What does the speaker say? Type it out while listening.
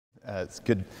It's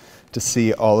good to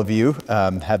see all of you.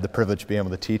 Had the privilege of being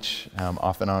able to teach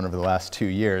off and on over the last 2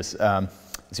 years.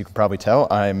 As you can probably tell,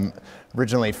 I'm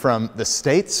originally from the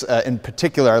States. In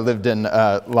particular, I lived in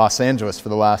Los Angeles for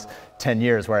the last 10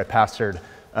 years, where I pastored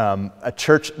a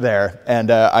church there.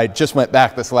 And I just went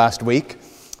back this last week.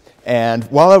 And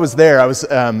while I was there,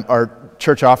 our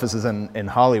church office is in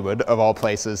Hollywood, of all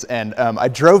places. And I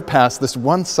drove past this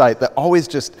one site that always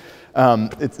just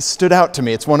it stood out to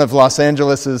me. It's one of Los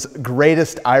Angeles's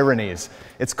greatest ironies.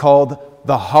 It's called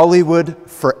the Hollywood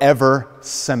Forever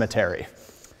Cemetery.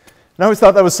 And I always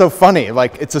thought that was so funny.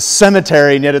 Like, it's a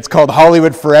cemetery, and yet it's called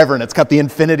Hollywood Forever, and it's got the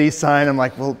infinity sign. I'm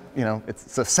like, well,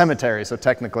 it's a cemetery, so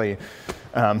technically,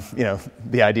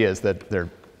 the idea is that they're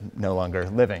no longer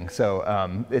living.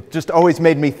 So it just always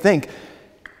made me think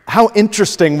how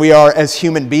interesting we are as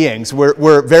human beings.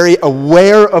 We're very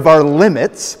aware of our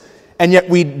limits, and yet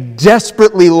we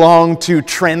desperately long to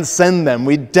transcend them.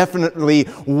 We definitely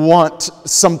want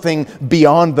something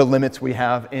beyond the limits we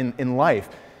have in life.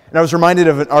 And I was reminded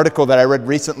of an article that I read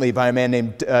recently by a man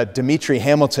named Dimitri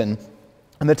Hamilton.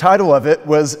 And the title of it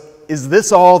was, "Is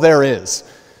This All There Is?"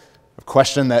 A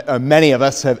question that many of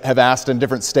us have asked in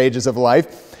different stages of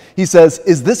life. He says,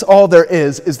 "Is this all there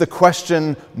is the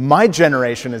question my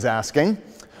generation is asking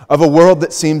of a world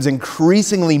that seems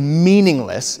increasingly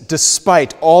meaningless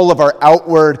despite all of our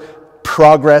outward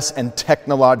progress and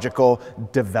technological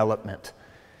development."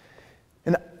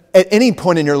 And at any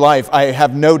point in your life, I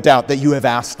have no doubt that you have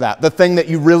asked that. The thing that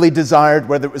you really desired,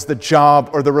 whether it was the job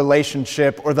or the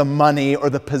relationship or the money or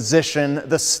the position,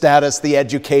 the status, the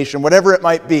education, whatever it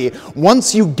might be,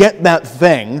 once you get that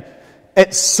thing,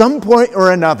 at some point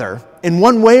or another, in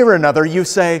one way or another, you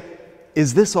say,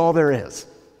 "Is this all there is?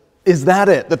 Is that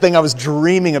it? The thing I was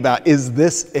dreaming about, is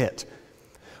this it?"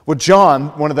 Well, John,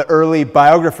 one of the early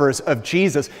biographers of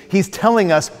Jesus, he's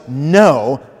telling us,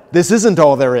 no, this isn't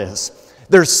all there is.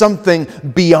 There's something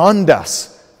beyond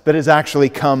us that has actually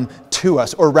come to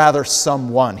us, or rather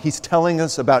someone. He's telling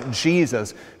us about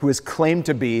Jesus, who is claimed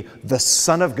to be the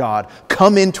Son of God,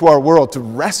 come into our world to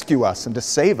rescue us and to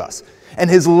save us. And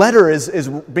his letter is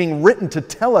being written to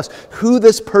tell us who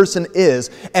this person is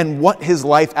and what his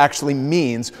life actually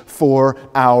means for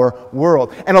our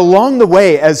world. And along the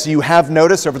way, as you have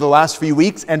noticed over the last few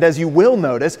weeks, and as you will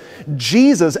notice,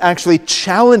 Jesus actually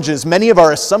challenges many of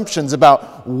our assumptions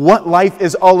about what life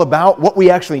is all about, what we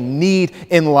actually need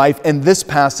in life, and this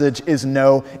passage is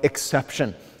no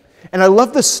exception. And I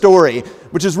love this story,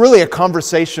 which is really a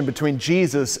conversation between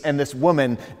Jesus and this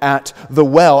woman at the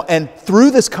well. And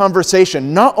through this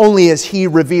conversation, not only is he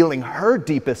revealing her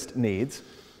deepest needs,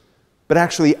 but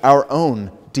actually our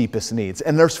own deepest needs.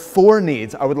 And there's 4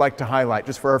 needs I would like to highlight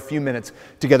just for a few minutes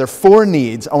together. 4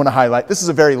 needs I want to highlight. This is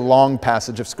a very long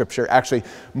passage of Scripture. Actually,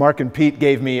 Mark and Pete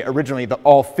gave me originally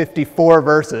all 54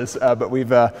 verses, but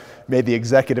we've made the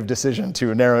executive decision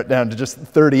to narrow it down to just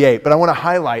 38. But I want to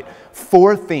highlight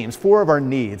 4 themes, 4 of our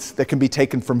needs that can be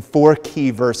taken from 4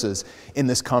 key verses in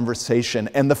this conversation.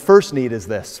 And the first need is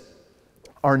this: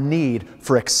 our need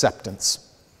for acceptance.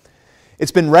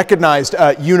 It's been recognized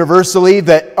universally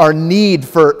that our need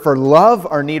for love,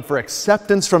 our need for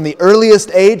acceptance from the earliest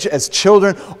age as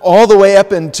children, all the way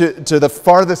up into the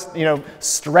farthest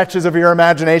stretches of your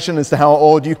imagination as to how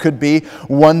old you could be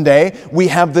one day, we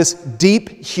have this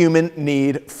deep human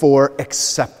need for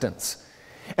acceptance.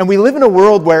 And we live in a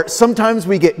world where sometimes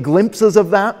we get glimpses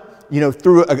of that,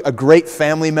 through a great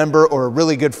family member or a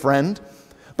really good friend.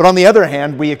 But on the other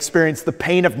hand, we experience the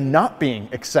pain of not being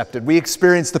accepted. We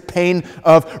experience the pain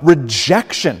of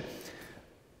rejection,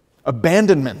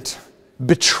 abandonment,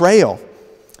 betrayal.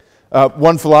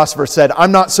 One philosopher said,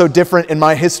 "I'm not so different in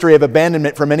my history of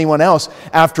abandonment from anyone else.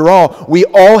 After all, we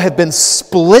all have been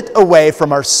split away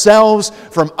from ourselves,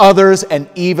 from others, and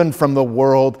even from the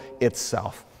world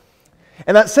itself."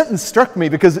 And that sentence struck me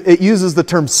because it uses the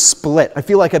term split. I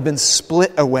feel like I've been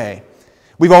split away.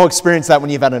 We've all experienced that when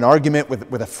you've had an argument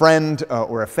with a friend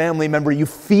or a family member. You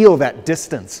feel that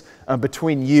distance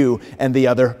between you and the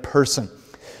other person.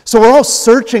 So we're all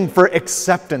searching for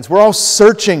acceptance. We're all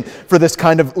searching for this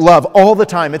kind of love all the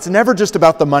time. It's never just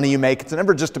about the money you make. It's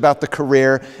never just about the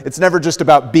career. It's never just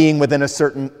about being within a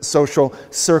certain social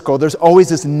circle. There's always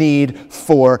this need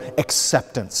for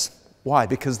acceptance. Why?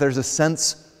 Because there's a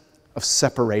sense of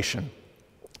separation.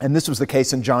 And this was the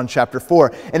case in John chapter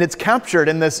 4. And it's captured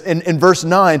in verse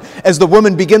 9 as the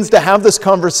woman begins to have this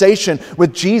conversation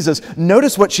with Jesus.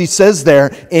 Notice what she says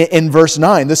there in verse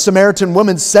 9. The Samaritan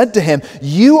woman said to him,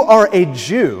 "You are a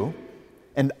Jew,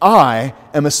 and I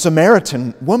am a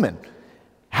Samaritan woman.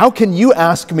 How can you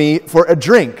ask me for a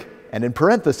drink?" And in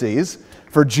parentheses,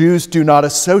 for Jews do not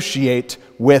associate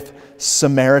with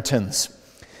Samaritans.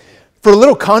 For a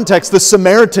little context, the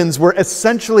Samaritans were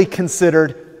essentially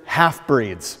considered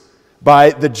half-breeds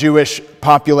by the Jewish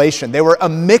population. They were a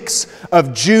mix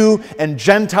of Jew and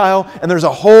Gentile, and there's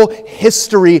a whole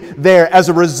history there. As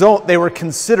a result, they were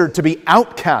considered to be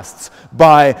outcasts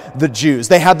by the Jews.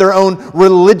 They had their own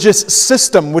religious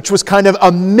system, which was kind of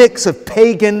a mix of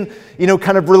pagan,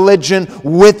 kind of religion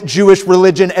with Jewish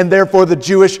religion, and therefore the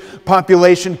Jewish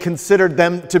population considered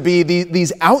them to be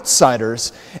these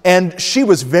outsiders, and she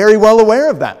was very well aware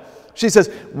of that. She says,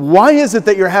 why is it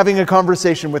that you're having a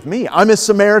conversation with me? I'm a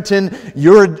Samaritan,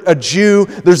 you're a Jew,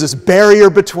 there's this barrier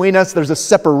between us, there's a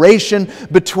separation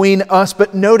between us.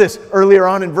 But notice earlier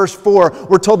on in verse 4,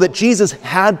 we're told that Jesus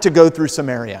had to go through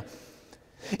Samaria.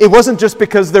 It wasn't just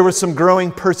because there was some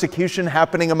growing persecution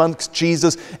happening amongst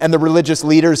Jesus and the religious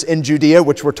leaders in Judea,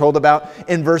 which we're told about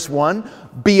in verse 1.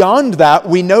 Beyond that,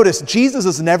 we notice Jesus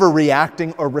is never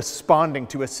reacting or responding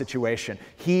to a situation.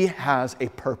 He has a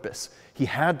purpose. He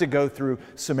had to go through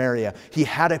Samaria. He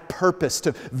had a purpose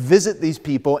to visit these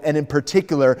people, and in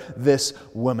particular, this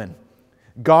woman.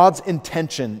 God's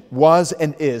intention was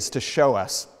and is to show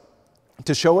us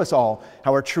all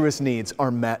how our truest needs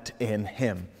are met in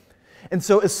Him. And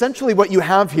so essentially what you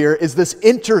have here is this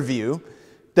interview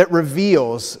that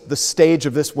reveals the stage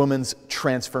of this woman's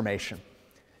transformation.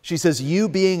 She says, you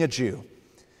being a Jew.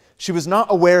 She was not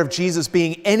aware of Jesus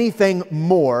being anything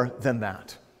more than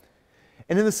that.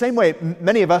 And in the same way,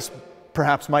 many of us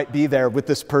perhaps might be there with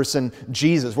this person,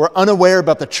 Jesus. We're unaware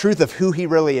about the truth of who He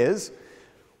really is,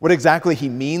 what exactly He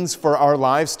means for our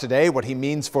lives today, what He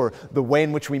means for the way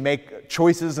in which we make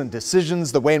choices and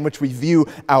decisions, the way in which we view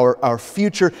our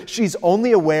future. She's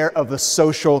only aware of the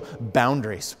social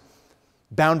boundaries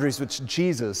which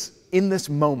Jesus, in this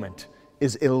moment,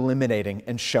 is eliminating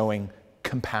and showing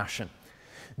compassion.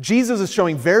 Jesus is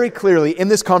showing very clearly in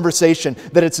this conversation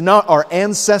that it's not our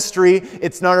ancestry,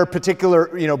 it's not our particular,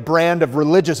 brand of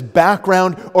religious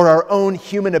background or our own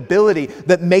human ability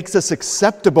that makes us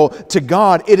acceptable to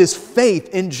God. It is faith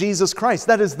in Jesus Christ.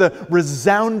 That is the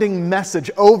resounding message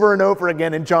over and over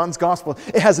again in John's Gospel.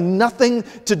 It has nothing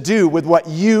to do with what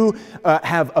you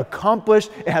have accomplished.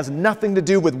 It has nothing to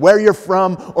do with where you're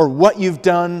from or what you've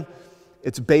done.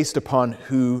 It's based upon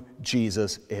who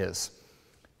Jesus is.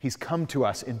 He's come to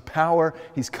us in power.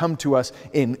 He's come to us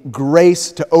in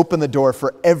grace to open the door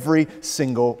for every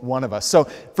single one of us. So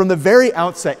from the very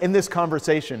outset in this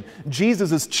conversation,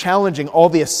 Jesus is challenging all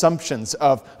the assumptions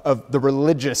of the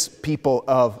religious people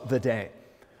of the day.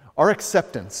 Our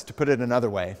acceptance, to put it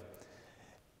another way,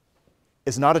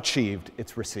 is not achieved,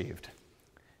 it's received.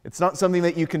 It's not something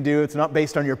that you can do. It's not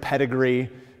based on your pedigree.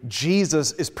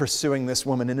 Jesus is pursuing this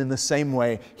woman, and in the same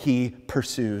way, He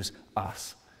pursues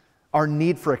us. Our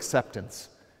need for acceptance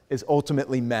is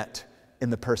ultimately met in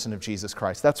the person of Jesus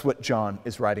Christ. That's what John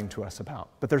is writing to us about.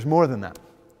 But there's more than that.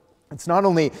 It's not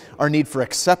only our need for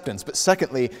acceptance, but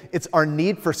secondly, it's our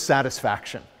need for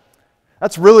satisfaction.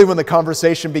 That's really when the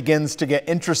conversation begins to get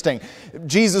interesting.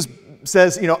 Jesus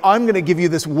says, I'm going to give you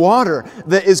this water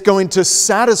that is going to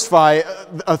satisfy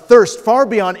a thirst far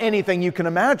beyond anything you can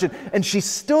imagine. And she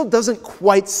still doesn't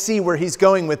quite see where He's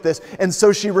going with this. And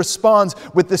so she responds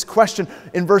with this question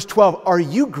in verse 12, are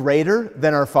you greater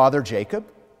than our father Jacob?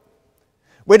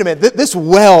 Wait a minute, this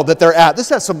well that they're at, this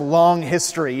has some long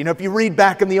history. If you read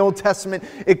back in the Old Testament,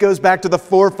 it goes back to the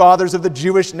forefathers of the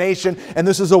Jewish nation, and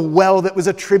this is a well that was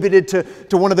attributed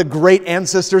to one of the great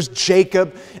ancestors,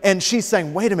 Jacob. And she's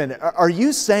saying, wait a minute, are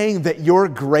you saying that you're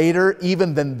greater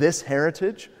even than this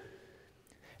heritage?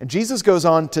 And Jesus goes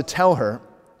on to tell her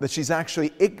that she's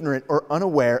actually ignorant or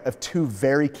unaware of two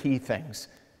very key things.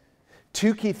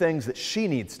 Two key things that she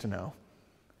needs to know.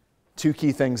 Two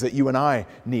key things that you and I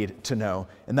need to know,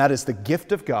 and that is the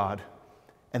gift of God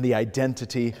and the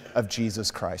identity of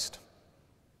Jesus Christ.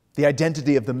 The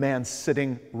identity of the man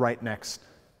sitting right next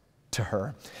to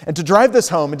her. And to drive this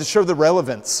home and to show the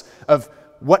relevance of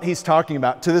what He's talking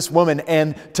about to this woman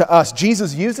and to us,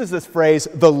 Jesus uses this phrase,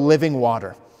 the living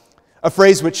water. A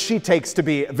phrase which she takes to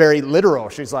be very literal.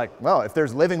 She's like, well, if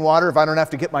there's living water, if I don't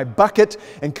have to get my bucket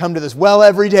and come to this well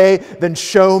every day, then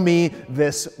show me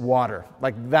this water.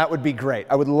 Like, that would be great.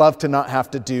 I would love to not have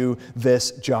to do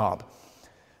this job.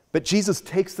 But Jesus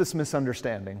takes this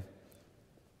misunderstanding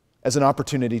as an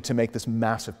opportunity to make this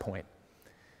massive point.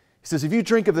 He says, if you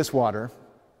drink of this water,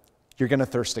 you're going to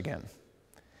thirst again.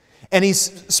 And He's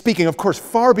speaking, of course,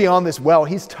 far beyond this well.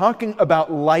 He's talking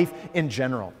about life in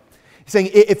general. He's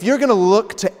saying, if you're going to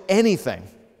look to anything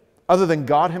other than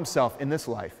God Himself in this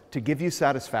life to give you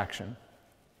satisfaction,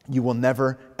 you will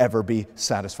never, ever be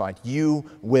satisfied. You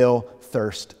will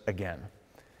thirst again.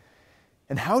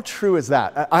 And how true is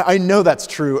that? I know that's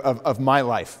true of my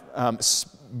life.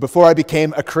 Before I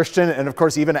became a Christian, and of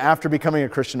course even after becoming a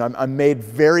Christian, I'm made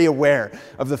very aware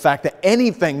of the fact that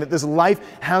anything that this life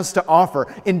has to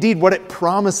offer, indeed what it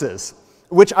promises,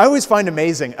 which I always find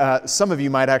amazing. Some of you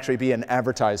might actually be in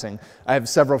advertising. I have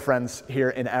several friends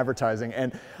here in advertising,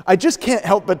 and I just can't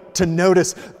help but to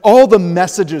notice all the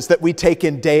messages that we take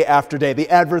in day after day. The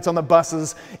adverts on the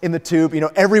buses, in the tube,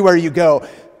 everywhere you go.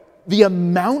 The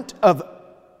amount of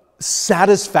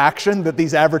satisfaction that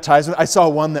these advertisements, I saw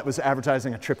one that was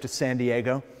advertising a trip to San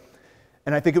Diego,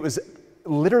 and I think it was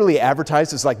literally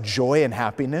advertised as like joy and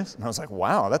happiness. And I was like,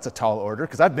 wow, that's a tall order,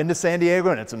 because I've been to San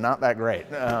Diego and it's not that great.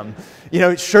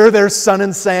 Sure, there's sun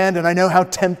and sand, and I know how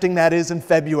tempting that is in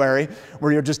February,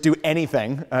 where you'll just do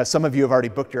anything. Some of you have already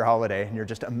booked your holiday, and you're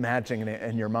just imagining it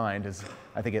in your mind as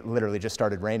I think it literally just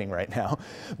started raining right now.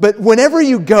 But whenever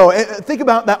you go, think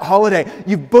about that holiday.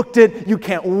 You've booked it, you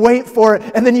can't wait for it,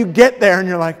 and then you get there and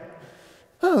you're like,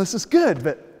 oh, this is good,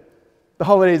 but the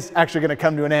holiday's actually going to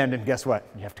come to an end, and guess what?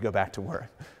 You have to go back to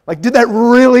work. Like, did that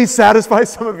really satisfy?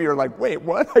 Some of you are like, wait,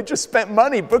 what? I just spent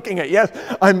money booking it. Yes,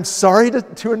 I'm sorry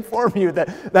to inform you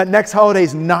that that next holiday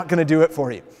is not going to do it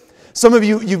for you. Some of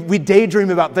you, we daydream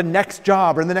about the next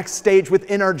job or the next stage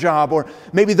within our job, or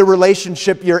maybe the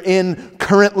relationship you're in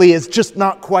currently is just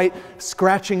not quite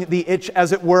scratching the itch,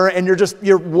 as it were, and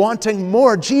you're wanting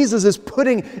more. Jesus is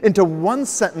putting into one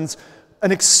sentence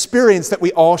an experience that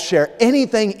we all share.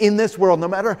 Anything in this world, no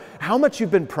matter how much you've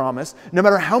been promised, no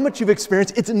matter how much you've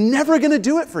experienced, it's never going to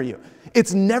do it for you.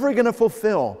 It's never going to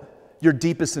fulfill your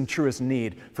deepest and truest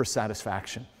need for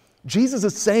satisfaction. Jesus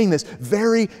is saying this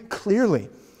very clearly.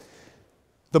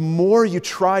 The more you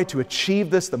try to achieve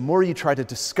this, the more you try to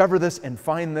discover this and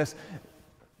find this,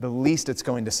 the least it's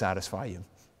going to satisfy you.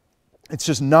 It's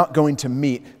just not going to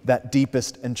meet that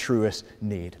deepest and truest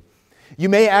need. You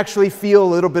may actually feel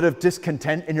a little bit of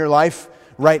discontent in your life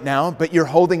right now, but you're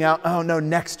holding out, oh no,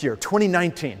 next year,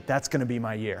 2019, that's going to be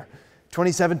my year.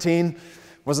 2017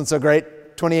 wasn't so great.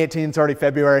 2018 is already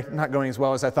February, not going as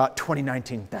well as I thought.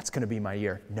 2019, that's going to be my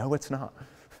year. No, it's not.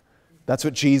 That's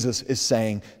what Jesus is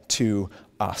saying to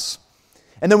us.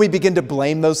 And then we begin to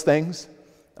blame those things.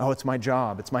 Oh, it's my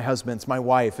job, it's my husband, it's my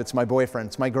wife, it's my boyfriend,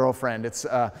 it's my girlfriend, it's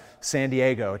San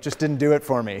Diego. It just didn't do it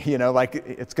for me. Like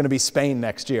it's going to be Spain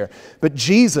next year. But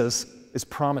Jesus is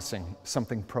promising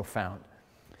something profound.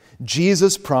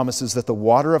 Jesus promises that the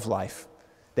water of life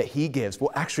that he gives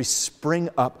will actually spring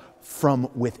up from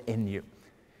within you,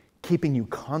 keeping you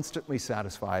constantly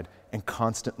satisfied and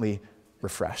constantly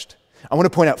refreshed. I want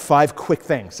to point out 5 quick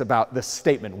things about this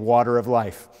statement, water of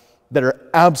life, that are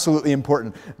absolutely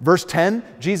important. Verse 10,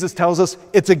 Jesus tells us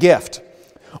it's a gift.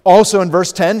 Also in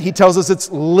verse 10, he tells us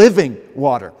it's living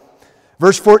water.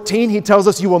 Verse 14, he tells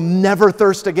us you will never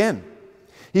thirst again.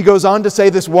 He goes on to say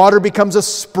this water becomes a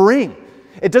spring.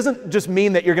 It doesn't just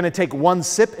mean that you're going to take one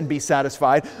sip and be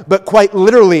satisfied, but quite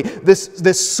literally,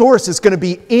 this source is going to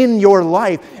be in your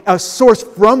life, a source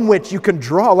from which you can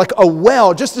draw, like a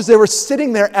well. Just as they were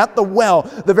sitting there at the well,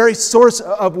 the very source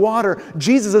of water,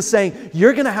 Jesus is saying,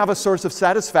 you're going to have a source of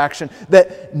satisfaction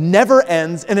that never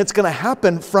ends, and it's going to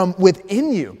happen from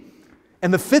within you.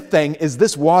 And the 5th thing is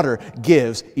this water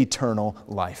gives eternal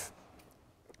life.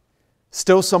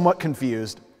 Still somewhat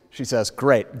confused, she says,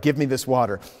 great, give me this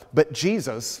water. But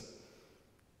Jesus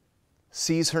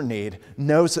sees her need,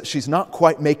 knows that she's not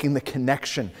quite making the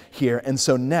connection here. And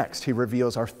so next, he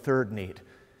reveals our 3rd need.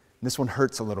 This one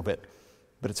hurts a little bit,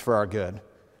 but it's for our good.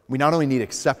 We not only need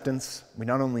acceptance, we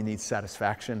not only need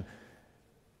satisfaction,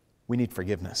 we need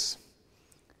forgiveness.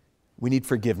 We need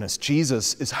forgiveness.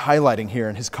 Jesus is highlighting here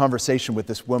in his conversation with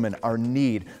this woman our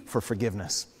need for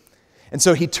forgiveness. And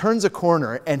so he turns a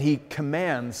corner and he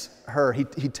commands her, he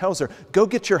tells her, go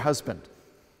get your husband.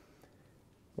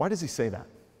 Why does he say that?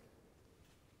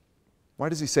 Why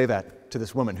does he say that to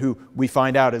this woman who we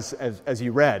find out, as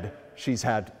you read, she's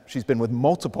been with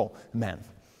multiple men?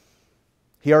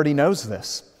 He already knows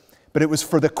this, but it was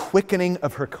for the quickening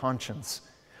of her conscience.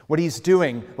 What he's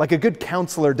doing, like a good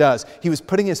counselor does, he was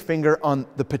putting his finger on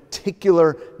the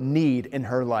particular need in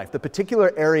her life, the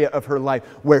particular area of her life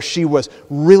where she was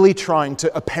really trying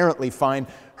to apparently find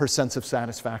her sense of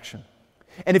satisfaction.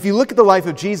 And if you look at the life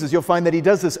of Jesus, you'll find that he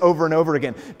does this over and over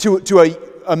again. To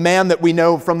a man that we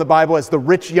know from the Bible as the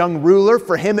rich young ruler,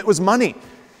 for him it was money.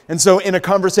 And so in a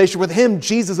conversation with him,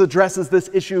 Jesus addresses this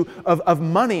issue of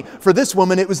money. For this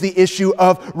woman, it was the issue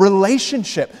of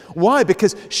relationship. Why?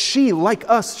 Because she, like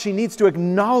us, she needs to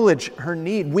acknowledge her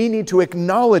need. We need to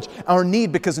acknowledge our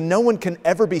need because no one can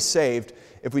ever be saved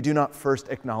if we do not first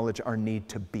acknowledge our need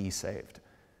to be saved.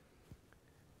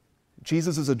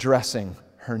 Jesus is addressing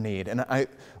her need. And I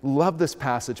love this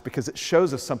passage because it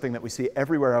shows us something that we see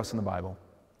everywhere else in the Bible.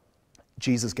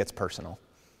 Jesus gets personal.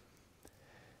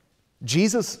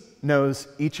 Jesus knows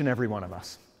each and every one of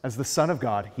us. As the Son of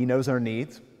God, he knows our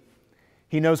needs.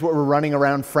 He knows what we're running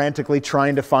around frantically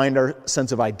trying to find our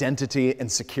sense of identity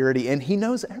and security in. He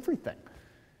knows everything.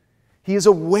 He is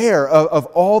aware of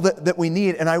all that we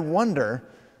need. And I wonder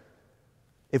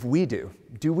if we do.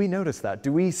 Do we notice that?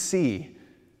 Do we see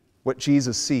what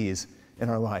Jesus sees in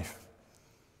our life?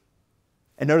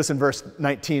 And notice in verse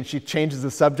 19, she changes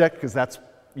the subject because that's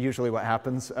usually what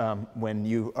happens when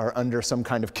you are under some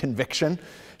kind of conviction.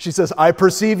 She says, I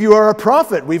perceive you are a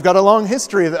prophet. We've got a long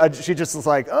history. She just is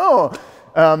like, now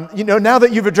that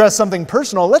you've addressed something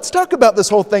personal, let's talk about this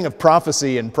whole thing of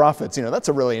prophecy and prophets. That's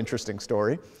a really interesting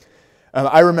story.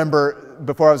 I remember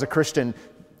before I was a Christian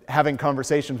having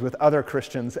conversations with other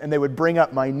Christians, and they would bring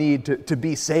up my need to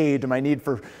be saved and my need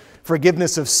for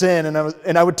forgiveness of sin,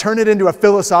 and I would turn it into a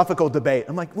philosophical debate.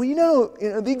 I'm like,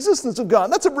 the existence of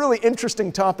God, that's a really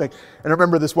interesting topic. And I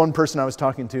remember this one person I was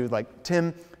talking to, like,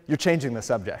 Tim, you're changing the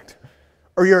subject.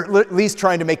 Or you're at least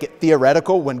trying to make it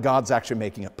theoretical when God's actually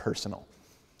making it personal.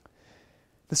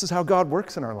 This is how God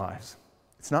works in our lives.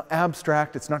 It's not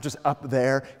abstract, it's not just up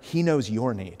there. He knows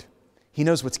your need. He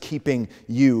knows what's keeping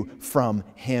you from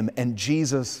him. And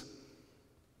Jesus,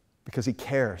 because he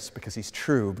cares, because he's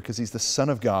true, because he's the Son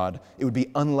of God, it would be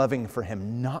unloving for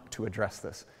him not to address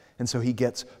this. And so he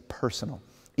gets personal.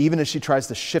 Even as she tries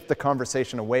to shift the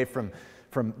conversation away from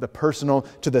the personal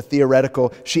to the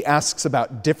theoretical, she asks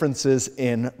about differences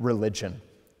in religion.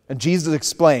 And Jesus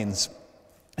explains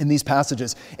in these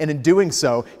passages, and in doing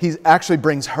so, he actually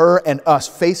brings her and us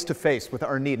face to face with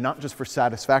our need, not just for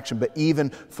satisfaction, but even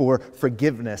for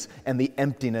forgiveness and the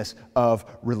emptiness of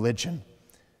religion.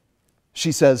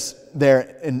 She says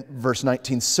there in verse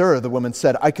 19, Sir, the woman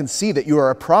said, I can see that you are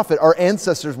a prophet. Our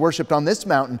ancestors worshipped on this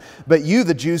mountain, but you,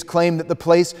 the Jews, claim that the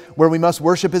place where we must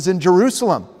worship is in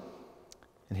Jerusalem.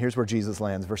 And here's where Jesus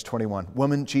lands, verse 21.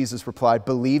 Woman, Jesus replied,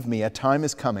 believe me, a time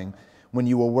is coming when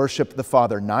you will worship the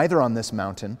Father, neither on this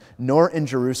mountain nor in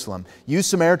Jerusalem. You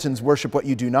Samaritans worship what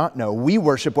you do not know. We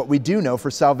worship what we do know,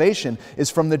 for salvation is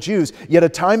from the Jews. Yet a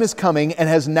time is coming and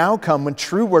has now come when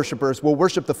true worshipers will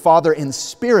worship the Father in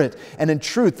spirit and in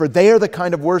truth, for they are the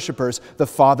kind of worshipers the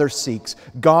Father seeks.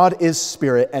 God is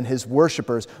spirit, and his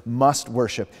worshipers must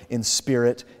worship in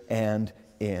spirit and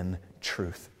in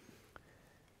truth.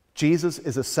 Jesus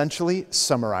is essentially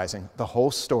summarizing the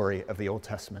whole story of the Old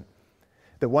Testament.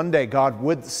 That one day God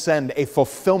would send a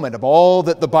fulfillment of all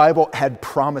that the Bible had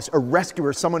promised, a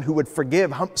rescuer, someone who would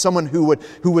forgive, someone who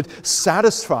would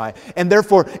satisfy. And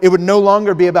therefore, it would no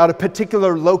longer be about a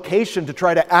particular location to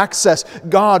try to access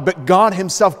God, but God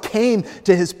himself came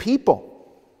to his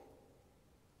people.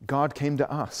 God came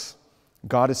to us.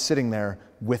 God is sitting there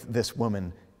with this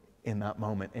woman in that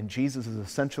moment. And Jesus is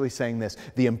essentially saying this: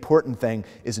 the important thing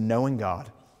is knowing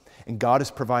God. And God has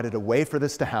provided a way for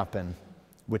this to happen,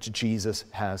 which Jesus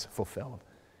has fulfilled.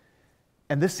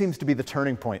 And this seems to be the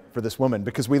turning point for this woman,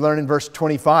 because we learn in verse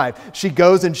 25, she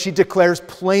goes and she declares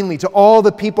plainly to all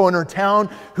the people in her town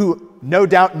who no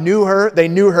doubt knew her, they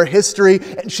knew her history,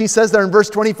 and she says there in verse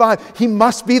 25, he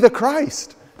must be the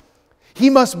Christ. He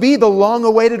must be the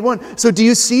long-awaited one. So do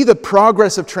you see the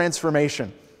progress of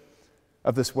transformation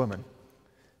of this woman?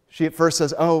 She at first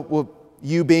says, oh, well,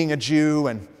 you being a Jew,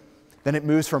 and then it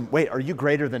moves from, wait, are you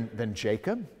greater than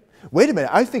Jacob? Wait a minute,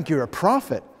 I think you're a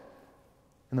prophet.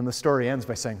 And then the story ends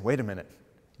by saying, wait a minute,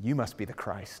 you must be the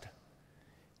Christ.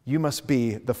 You must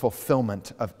be the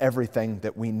fulfillment of everything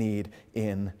that we need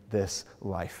in this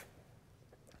life.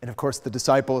 And of course, the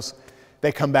disciples,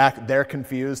 they come back, they're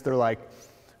confused. They're like,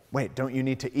 wait, don't you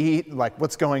need to eat? Like,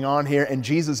 what's going on here? And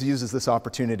Jesus uses this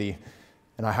opportunity,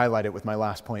 and I highlight it with my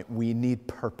last point. We need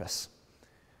purpose.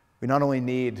 We not only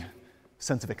need a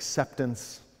sense of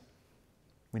acceptance,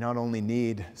 we not only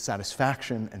need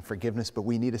satisfaction and forgiveness, but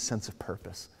we need a sense of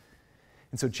purpose.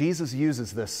 And so Jesus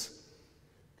uses this,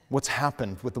 what's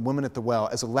happened with the woman at the well,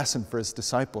 as a lesson for his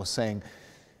disciples, saying,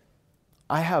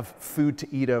 I have food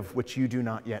to eat of which you do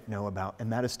not yet know about,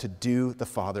 and that is to do the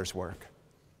Father's work.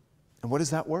 And what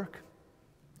is that work?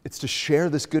 It's to share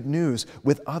this good news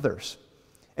with others.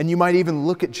 And you might even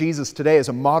look at Jesus today as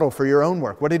a model for your own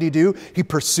work. What did he do? He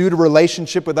pursued a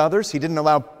relationship with others. He didn't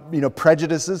allow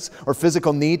prejudices or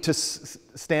physical need to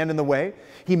stand in the way.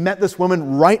 He met this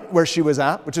woman right where she was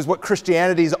at, which is what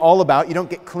Christianity is all about. You don't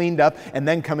get cleaned up and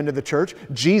then come into the church.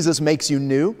 Jesus makes you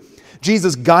new.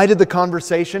 Jesus guided the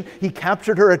conversation. He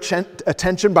captured her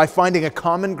attention by finding a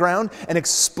common ground and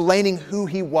explaining who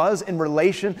he was in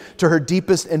relation to her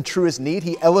deepest and truest need.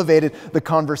 He elevated the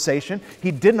conversation. He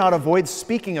did not avoid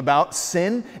speaking about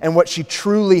sin and what she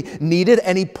truly needed,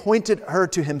 and he pointed her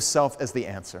to himself as the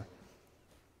answer.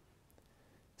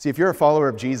 See, if you're a follower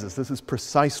of Jesus, this is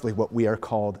precisely what we are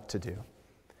called to do.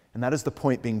 And that is the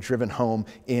point being driven home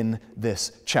in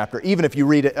this chapter. Even if you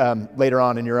read it later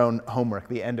on in your own homework,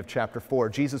 the end of chapter 4,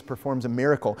 Jesus performs a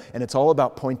miracle, and it's all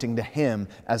about pointing to him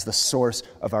as the source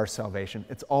of our salvation.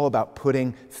 It's all about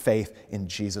putting faith in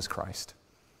Jesus Christ.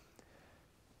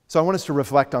 So I want us to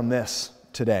reflect on this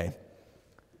today.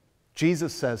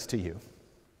 Jesus says to you,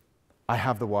 I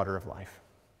have the water of life.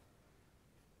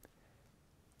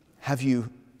 Have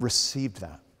you received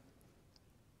that?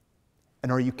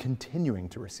 And are you continuing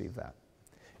to receive that?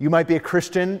 You might be a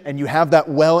Christian and you have that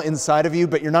well inside of you,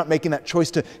 but you're not making that choice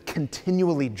to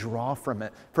continually draw from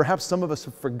it. Perhaps some of us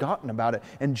have forgotten about it,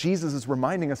 and Jesus is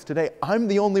reminding us today, I'm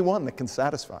the only one that can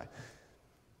satisfy.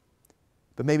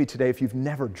 But maybe today, if you've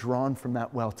never drawn from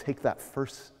that well, take that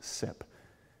first sip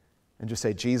and just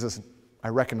say, Jesus, I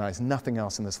recognize nothing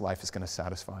else in this life is going to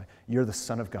satisfy. You're the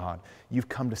Son of God. You've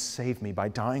come to save me by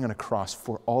dying on a cross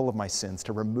for all of my sins,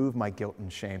 to remove my guilt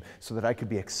and shame so that I could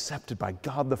be accepted by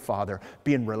God the Father,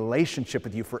 be in relationship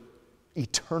with you for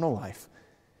eternal life,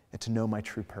 and to know my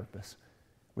true purpose,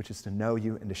 which is to know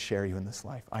you and to share you in this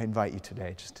life. I invite you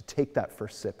today just to take that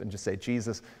first sip and just say,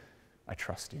 Jesus, I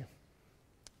trust you.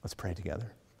 Let's pray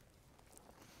together.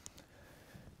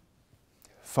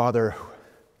 Father,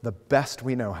 the best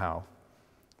we know how,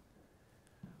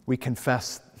 we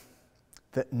confess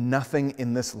that nothing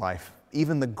in this life,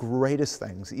 even the greatest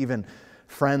things, even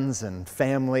friends and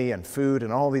family and food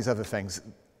and all these other things,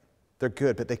 they're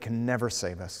good, but they can never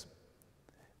save us.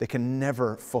 They can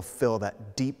never fulfill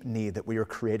that deep need that we were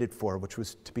created for, which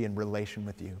was to be in relation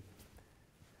with you.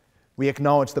 We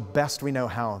acknowledge the best we know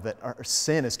how that our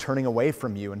sin is turning away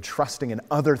from you and trusting in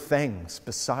other things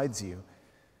besides you.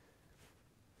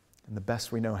 And the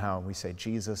best we know how, we say,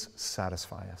 Jesus,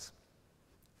 satisfy us.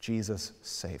 Jesus,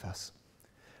 save us.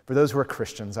 For those who are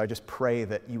Christians, I just pray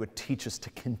that you would teach us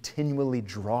to continually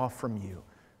draw from you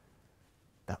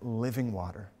that living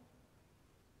water.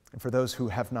 And for those who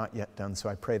have not yet done so,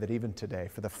 I pray that even today,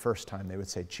 for the first time, they would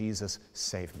say, Jesus,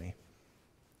 save me.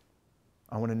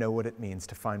 I want to know what it means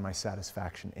to find my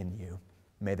satisfaction in you.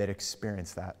 May they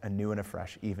experience that anew and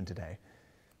afresh even today.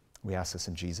 We ask this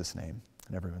in Jesus' name.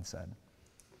 And everyone said,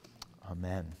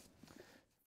 Amen.